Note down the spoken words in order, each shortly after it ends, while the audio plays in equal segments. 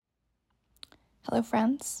Hello,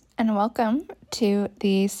 friends, and welcome to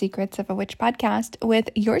the Secrets of a Witch podcast with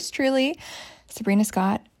yours truly, Sabrina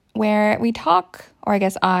Scott, where we talk, or I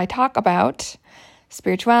guess I talk about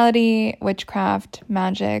spirituality, witchcraft,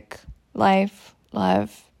 magic, life,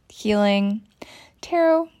 love, healing,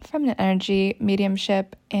 tarot, feminine energy,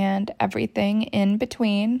 mediumship, and everything in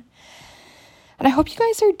between. And I hope you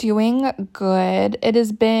guys are doing good. It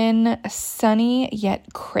has been sunny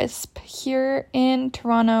yet crisp here in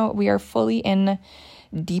Toronto. We are fully in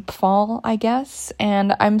deep fall, I guess,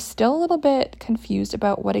 and I'm still a little bit confused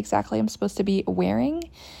about what exactly I'm supposed to be wearing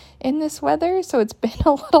in this weather. So it's been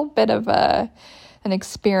a little bit of an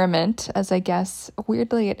experiment, as I guess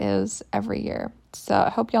weirdly it is every year. So I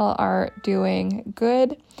hope y'all are doing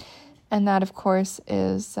good. And that, of course,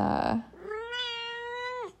 is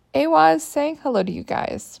Awaz saying hello to you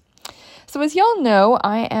guys. So as y'all know,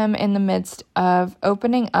 I am in the midst of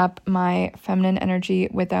opening up my Feminine Energy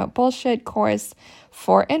Without Bullshit course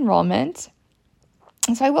for enrollment.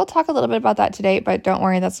 And so I will talk a little bit about that today, but don't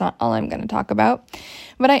worry, that's not all I'm going to talk about.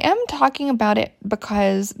 But I am talking about it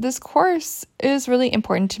because this course is really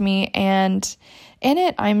important to me, and in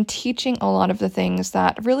it, I'm teaching a lot of the things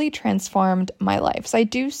that really transformed my life. So I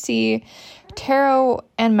do see tarot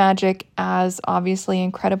and magic as obviously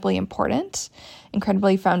incredibly important,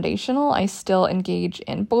 incredibly foundational. I still engage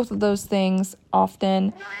in both of those things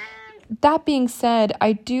often. That being said,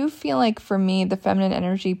 I do feel like for me, the feminine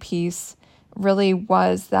energy piece really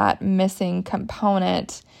was that missing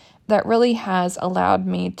component that really has allowed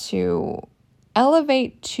me to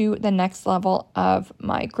elevate to the next level of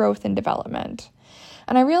my growth and development.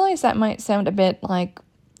 And I realize that might sound a bit like,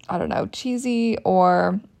 I don't know, cheesy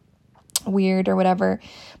or weird or whatever,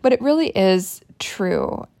 but it really is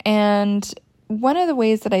true. And one of the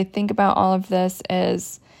ways that I think about all of this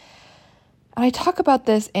is, and I talk about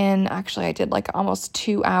this actually I did like almost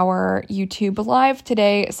 2-hour YouTube live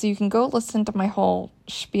today, so you can go listen to my whole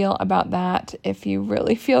spiel about that if you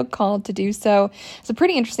really feel called to do so. It's a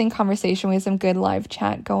pretty interesting conversation. We had some good live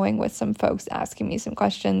chat going with some folks asking me some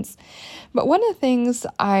questions. But one of the things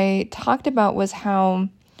I talked about was how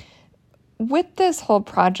with this whole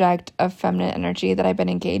project of feminine energy that I've been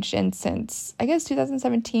engaged in since, I guess,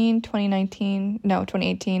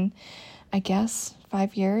 2018, I guess,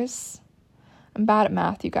 5 years. I'm bad at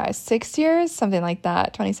math, you guys. 6 years, something like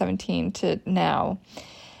that, 2017 to now.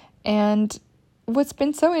 And what's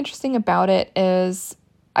been so interesting about it is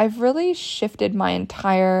I've really shifted my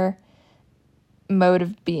entire mode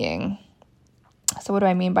of being. So what do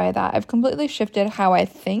I mean by that? I've completely shifted how I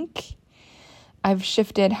think. I've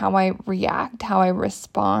shifted how I react, how I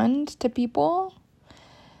respond to people.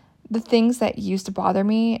 The things that used to bother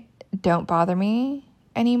me don't bother me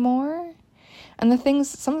anymore. And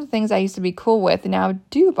some of the things I used to be cool with now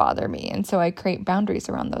do bother me. And so I create boundaries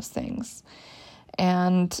around those things.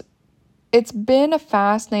 And it's been a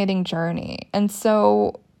fascinating journey. And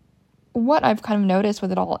so what I've kind of noticed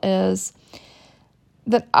with it all is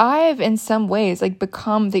that I've in some ways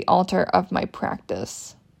become the altar of my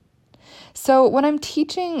practice. So when I'm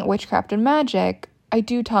teaching witchcraft and magic, I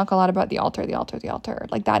do talk a lot about the altar.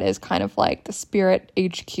 That is kind of like the spirit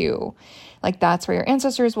HQ. That's where your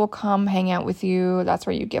ancestors will come hang out with you. That's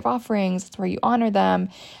where you give offerings. That's where you honor them.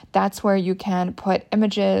 That's where you can put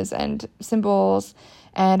images and symbols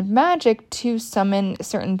and magic to summon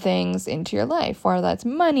certain things into your life, whether that's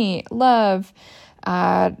money, love,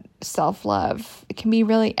 self-love. It can be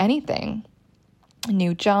really anything. A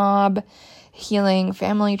new job, healing,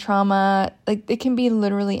 family trauma, it can be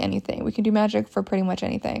literally anything. We can do magic for pretty much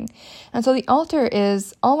anything. And so the altar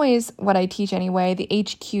is always what I teach anyway, the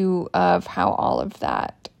HQ of how all of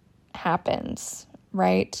that happens,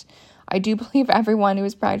 right? I do believe everyone who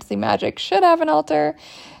is practicing magic should have an altar,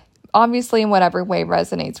 obviously in whatever way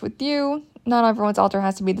resonates with you. Not everyone's altar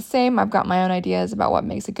has to be the same. I've got my own ideas about what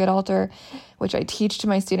makes a good altar, which I teach to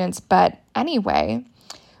my students. But anyway,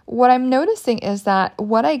 what I'm noticing is that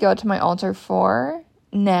what I go to my altar for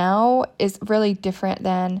now is really different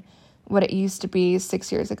than what it used to be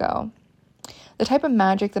 6 years ago. The type of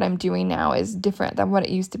magic that I'm doing now is different than what it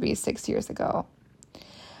used to be 6 years ago.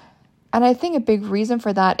 And I think a big reason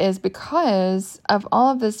for that is because of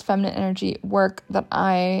all of this feminine energy work that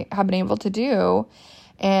I have been able to do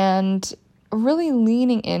and really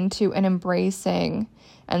leaning into and embracing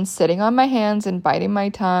and sitting on my hands and biting my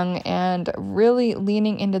tongue and really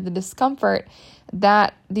leaning into the discomfort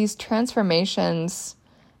that these transformations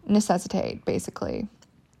necessitate, basically.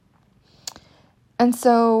 And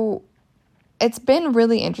so it's been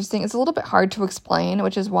really interesting. It's a little bit hard to explain,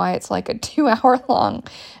 which is why it's like a 2-hour long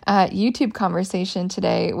YouTube conversation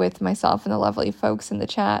today with myself and the lovely folks in the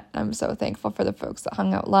chat. I'm so thankful for the folks that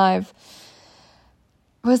hung out live.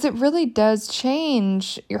 was it really does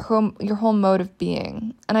change your whole mode of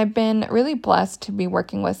being. And I've been really blessed to be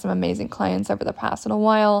working with some amazing clients over the past little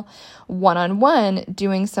while, one-on-one,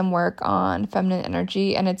 doing some work on feminine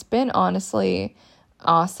energy, and it's been honestly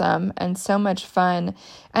awesome and so much fun.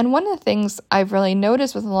 And one of the things I've really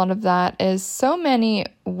noticed with a lot of that is so many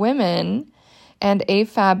women and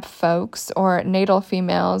AFAB folks or natal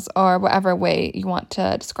females, or whatever way you want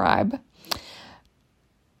to describe,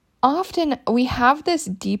 often we have this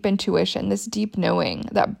deep intuition, this deep knowing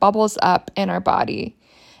that bubbles up in our body.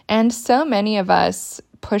 And so many of us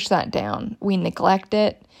push that down. We neglect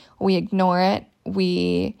it, we ignore it,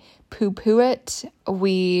 we poo-poo it,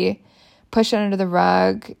 we push it under the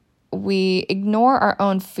rug, we ignore our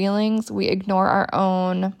own feelings, we ignore our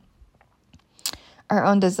own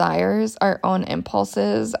desires, our own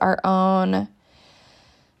impulses, our own,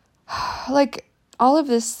 like, all of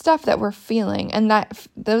this stuff that we're feeling, and that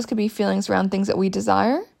those could be feelings around things that we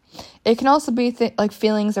desire. It can also be like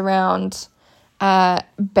feelings around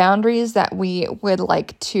boundaries that we would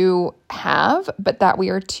like to have, but that we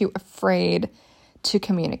are too afraid to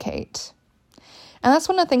communicate. And that's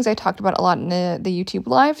one of the things I talked about a lot in the YouTube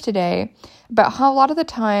live today, about how a lot of the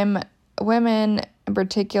time women in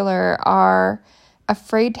particular are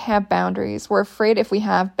afraid to have boundaries. We're afraid if we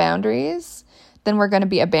have boundaries, then we're going to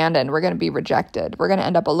be abandoned, we're going to be rejected, we're going to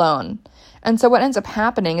end up alone. And so what ends up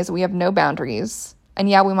happening is we have no boundaries. And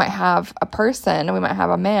yeah, we might have a person, we might have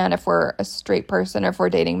a man if we're a straight person or if we're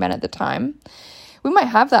dating men at the time. We might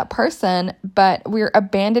have that person, but we're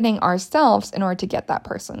abandoning ourselves in order to get that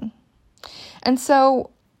person. And so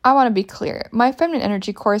I want to be clear. My feminine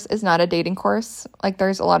energy course is not a dating course. Like,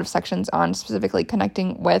 there's a lot of sections on specifically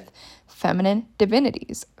connecting with feminine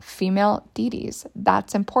divinities, female deities.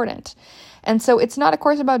 That's important. And so it's not a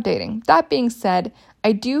course about dating. That being said,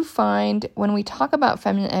 I do find when we talk about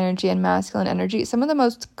feminine energy and masculine energy, some of the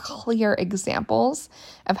most clear examples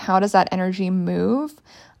of how does that energy move,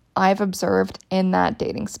 I've observed in that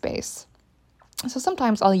dating space. So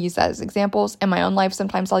sometimes I'll use that as examples in my own life.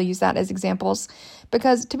 Sometimes I'll use that as examples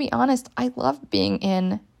because, to be honest, I love being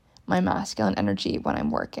in my masculine energy when I'm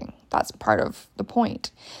working. That's part of the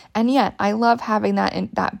point. And yet I love having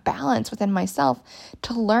that balance within myself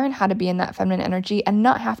to learn how to be in that feminine energy and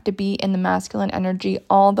not have to be in the masculine energy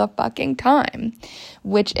all the fucking time,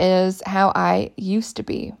 which is how I used to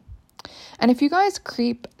be. And if you guys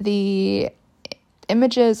creep the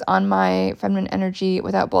images on my feminine energy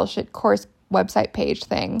without bullshit course website page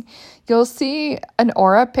thing, you'll see an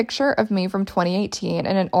aura picture of me from 2018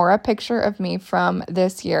 and an aura picture of me from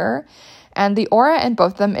this year. And the aura in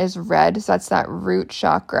both of them is red. So that's that root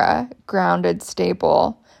chakra, grounded,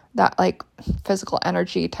 stable, that like physical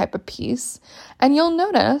energy type of piece. And you'll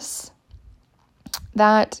notice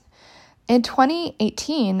that in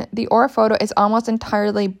 2018, the aura photo is almost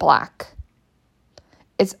entirely black.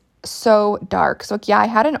 It's so dark. So yeah, I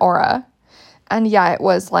had an aura. And yeah, it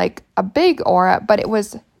was like a big aura, but it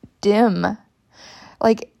was dim.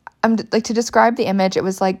 Like, to describe the image, it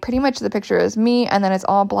was like pretty much the picture is me, and then it's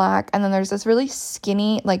all black, and then there's this really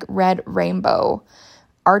skinny, like, red rainbow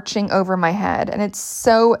arching over my head, and it's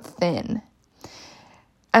so thin.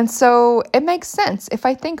 And so it makes sense. If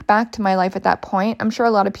I think back to my life at that point, I'm sure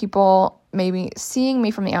a lot of people maybe seeing me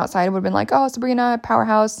from the outside would have been like, oh, Sabrina,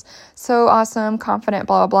 powerhouse, so awesome, confident,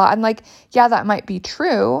 blah, blah, blah. And like, yeah, that might be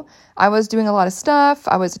true. I was doing a lot of stuff.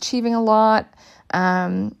 I was achieving a lot.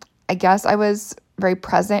 I guess I was very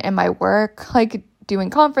present in my work, like doing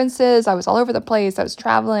conferences. I was all over the place. I was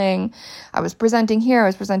traveling. I was presenting here. I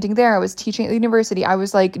was presenting there. I was teaching at the university. I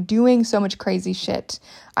was like doing so much crazy shit.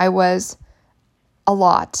 I was a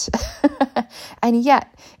lot. And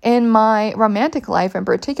yet in my romantic life in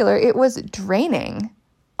particular, it was draining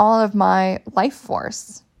all of my life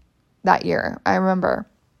force that year. I remember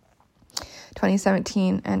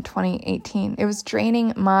 2017 and 2018. It was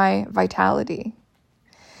draining my vitality.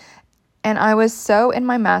 And I was so in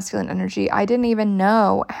my masculine energy, I didn't even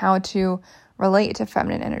know how to relate to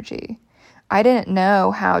feminine energy. I didn't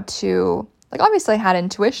know how to, like, obviously I had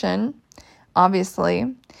intuition,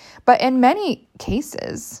 obviously, but in many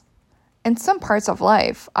cases, in some parts of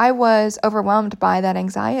life, I was overwhelmed by that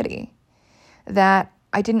anxiety that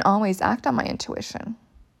I didn't always act on my intuition.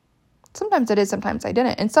 Sometimes I did, sometimes I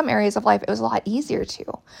didn't. In some areas of life, it was a lot easier to.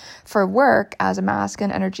 For work, as a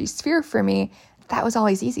masculine energy sphere for me, that was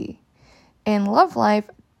always easy. In love life,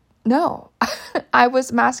 no. I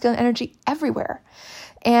was masculine energy everywhere.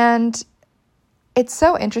 And it's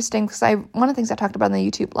so interesting because one of the things I talked about in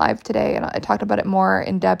the YouTube live today, and I talked about it more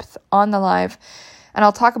in depth on the live, and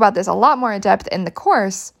I'll talk about this a lot more in depth in the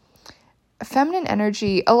course. Feminine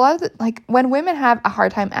energy, a lot of when women have a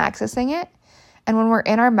hard time accessing it, And when we're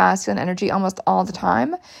in our masculine energy almost all the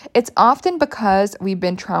time, it's often because we've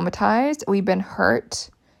been traumatized, we've been hurt,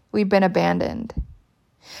 we've been abandoned.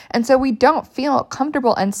 And so we don't feel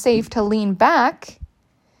comfortable and safe to lean back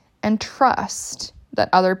and trust that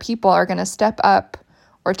other people are going to step up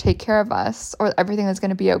or take care of us, or everything is going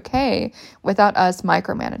to be okay without us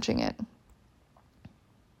micromanaging it.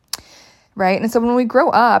 Right? And so when we grow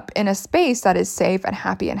up in a space that is safe and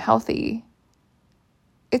happy and healthy,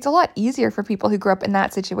 it's a lot easier for people who grew up in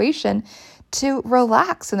that situation to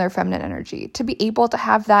relax in their feminine energy, to be able to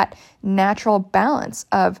have that natural balance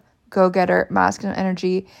of go-getter masculine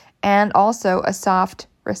energy and also a soft,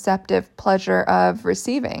 receptive pleasure of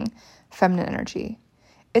receiving feminine energy.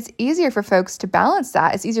 It's easier for folks to balance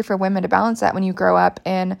that. It's easier for women to balance that when you grow up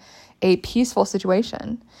in a peaceful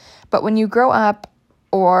situation. But when you grow up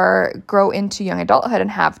or grow into young adulthood and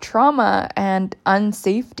have trauma and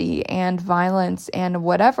unsafety and violence and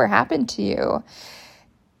whatever happened to you,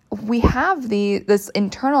 we have this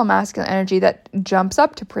internal masculine energy that jumps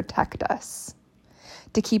up to protect us,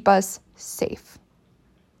 to keep us safe.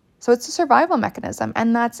 So it's a survival mechanism,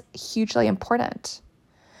 and that's hugely important.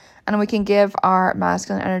 And we can give our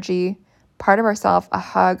masculine energy, part of ourselves, a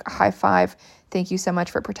hug, a high five. Thank you so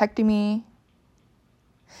much for protecting me.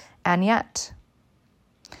 And yet,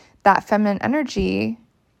 that feminine energy,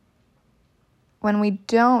 when we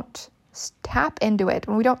don't tap into it,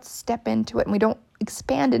 when we don't step into it, and we don't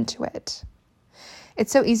expand into it,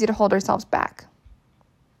 it's so easy to hold ourselves back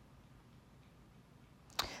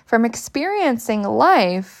from experiencing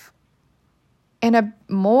life in a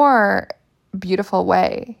more beautiful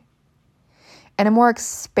way, in a more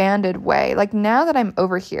expanded way. Like now that I'm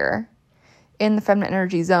over here in the feminine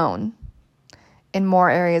energy zone in more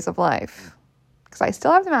areas of life, because I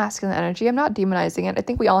still have the masculine energy, I'm not demonizing it. I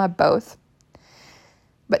think we all have both.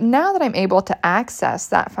 But now that I'm able to access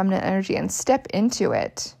that feminine energy and step into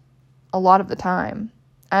it a lot of the time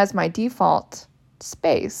as my default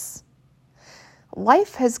space,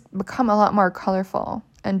 life has become a lot more colorful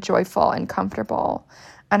and joyful and comfortable.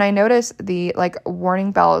 And I notice the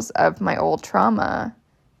warning bells of my old trauma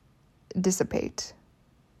dissipate.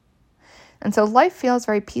 And so life feels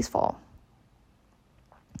very peaceful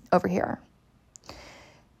over here.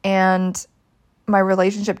 And my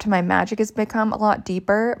relationship to my magic has become a lot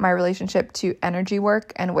deeper. My relationship to energy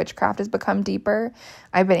work and witchcraft has become deeper.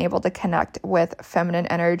 I've been able to connect with feminine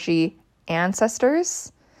energy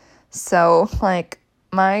ancestors. So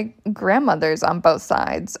my grandmothers on both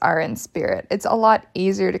sides are in spirit. It's a lot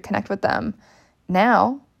easier to connect with them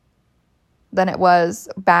now than it was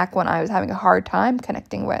back when I was having a hard time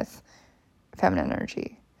connecting with feminine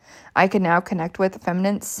energy. I can now connect with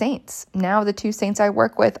feminine saints. Now the two saints I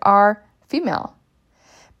work with are female.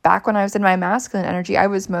 Back when I was in my masculine energy, I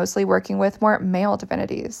was mostly working with more male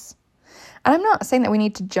divinities. And I'm not saying that we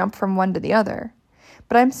need to jump from one to the other,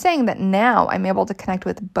 but I'm saying that now I'm able to connect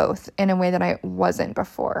with both in a way that I wasn't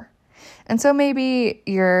before. And so maybe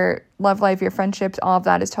your love life, your friendships, all of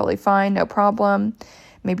that is totally fine, no problem.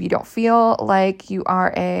 Maybe you don't feel like you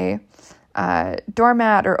are a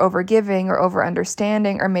doormat or overgiving or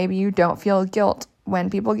over-understanding, or maybe you don't feel guilt when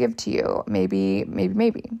people give to you. Maybe.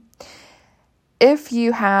 If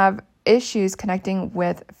you have issues connecting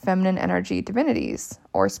with feminine energy divinities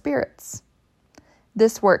or spirits,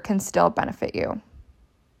 this work can still benefit you.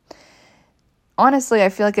 Honestly, I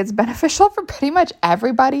feel like it's beneficial for pretty much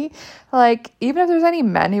everybody. Even if there's any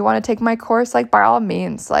men who want to take my course, by all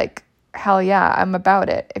means, hell yeah, I'm about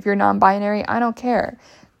it. If you're non-binary, I don't care.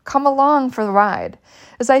 Come along for the ride.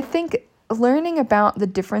 As I think learning about the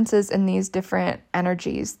differences in these different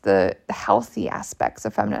energies, the healthy aspects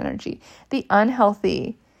of feminine energy, the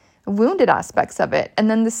unhealthy, wounded aspects of it, and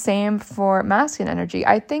then the same for masculine energy,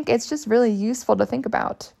 I think it's just really useful to think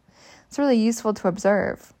about. It's really useful to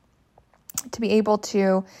observe, to be able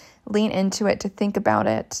to lean into it, to think about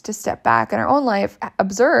it, to step back in our own life,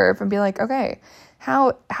 observe and be like, okay,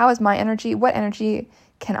 how is my energy? What energy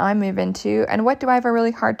can I move into? And what do I have a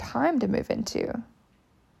really hard time to move into?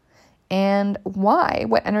 And why?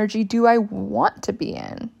 What energy do I want to be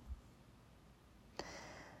in?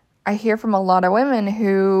 I hear from a lot of women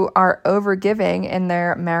who are overgiving in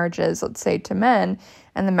their marriages, let's say to men,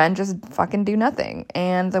 and the men just fucking do nothing.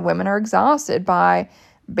 And the women are exhausted by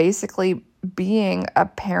basically being a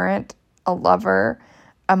parent, a lover,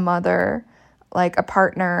 a mother, a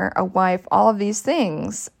partner, a wife, all of these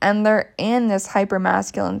things. And they're in this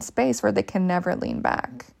hyper-masculine space where they can never lean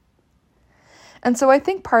back. And so I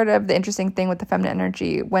think part of the interesting thing with the feminine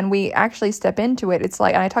energy, when we actually step into it, it's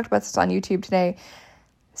and I talked about this on YouTube today,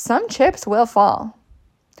 some chips will fall.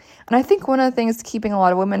 And I think one of the things keeping a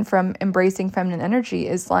lot of women from embracing feminine energy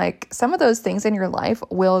is like some of those things in your life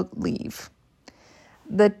will leave.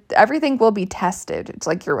 Everything will be tested. It's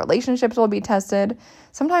like your relationships will be tested.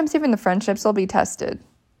 Sometimes even the friendships will be tested.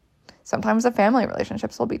 Sometimes the family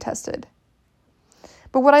relationships will be tested.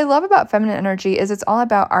 But what I love about feminine energy is it's all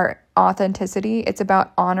about our authenticity. It's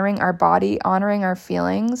about honoring our body, honoring our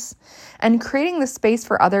feelings, and creating the space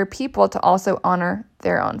for other people to also honor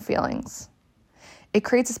their own feelings. It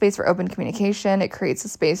creates a space for open communication. It creates a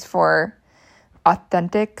space for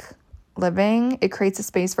authentic living. It creates a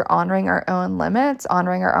space for honoring our own limits,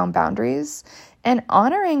 honoring our own boundaries, and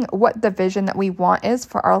honoring what the vision that we want is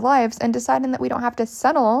for our lives and deciding that we don't have to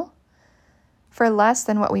settle for less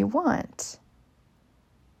than what we want.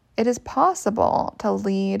 It is possible to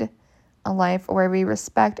lead a life where we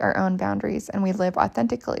respect our own boundaries and we live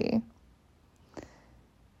authentically.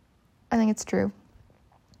 I think it's true.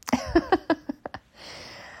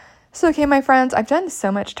 So, okay, my friends, I've done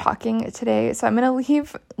so much talking today, so I'm going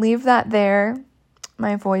to leave that there.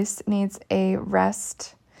 My voice needs a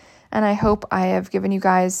rest, and I hope I have given you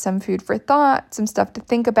guys some food for thought, some stuff to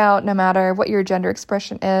think about, no matter what your gender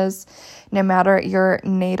expression is, no matter your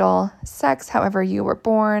natal sex, however you were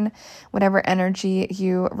born, whatever energy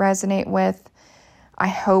you resonate with. I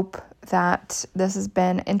hope that this has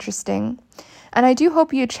been interesting. And I do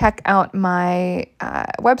hope you check out my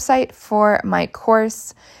website for my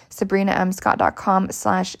course,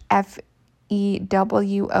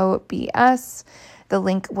 sabrinamscott.com/FEWOBS. The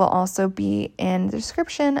link will also be in the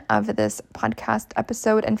description of this podcast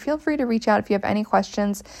episode. And feel free to reach out if you have any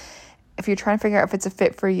questions, if you're trying to figure out if it's a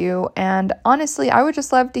fit for you. And honestly, I would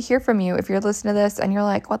just love to hear from you. If you're listening to this and you're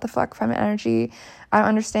like, what the fuck, feminine energy? I don't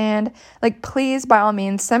understand. Like, please, by all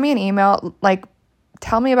means, send me an email. Like,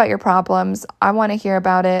 tell me about your problems. I want to hear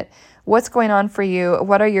about it. What's going on for you?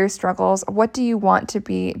 What are your struggles? What do you want to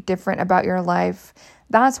be different about your life?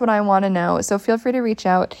 That's what I want to know. So feel free to reach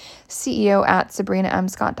out,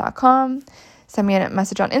 ceo@sabrinamscott.com. Send me a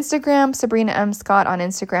message on Instagram, Sabrina M. Scott on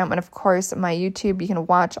Instagram. And of course, my YouTube, you can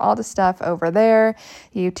watch all the stuff over there,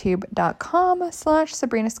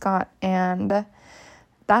 youtube.com/Sabrina Scott. And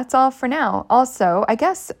that's all for now. Also, I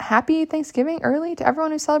guess happy Thanksgiving early to everyone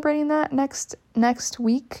who's celebrating that next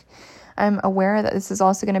week. I'm aware that this is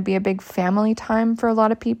also going to be a big family time for a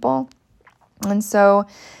lot of people. And so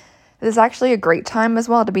this is actually a great time as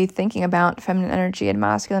well to be thinking about feminine energy and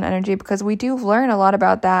masculine energy, because we do learn a lot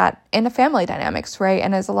about that in the family dynamics, right?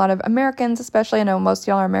 And as a lot of Americans, especially, I know most of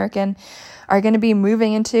y'all are American, are going to be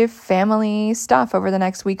moving into family stuff over the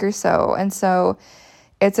next week or so. And so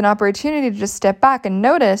it's an opportunity to just step back and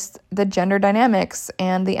notice the gender dynamics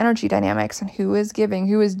and the energy dynamics and who is giving,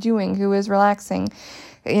 who is doing, who is relaxing,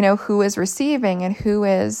 who is receiving, and who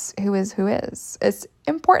is. It's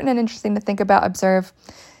important and interesting to think about, observe.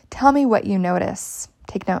 Tell me what you notice.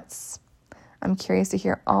 Take notes. I'm curious to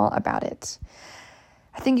hear all about it.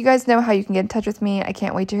 I think you guys know how you can get in touch with me. I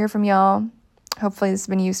can't wait to hear from y'all. Hopefully this has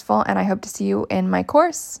been useful, and I hope to see you in my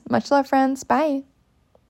course. Much love, friends. Bye.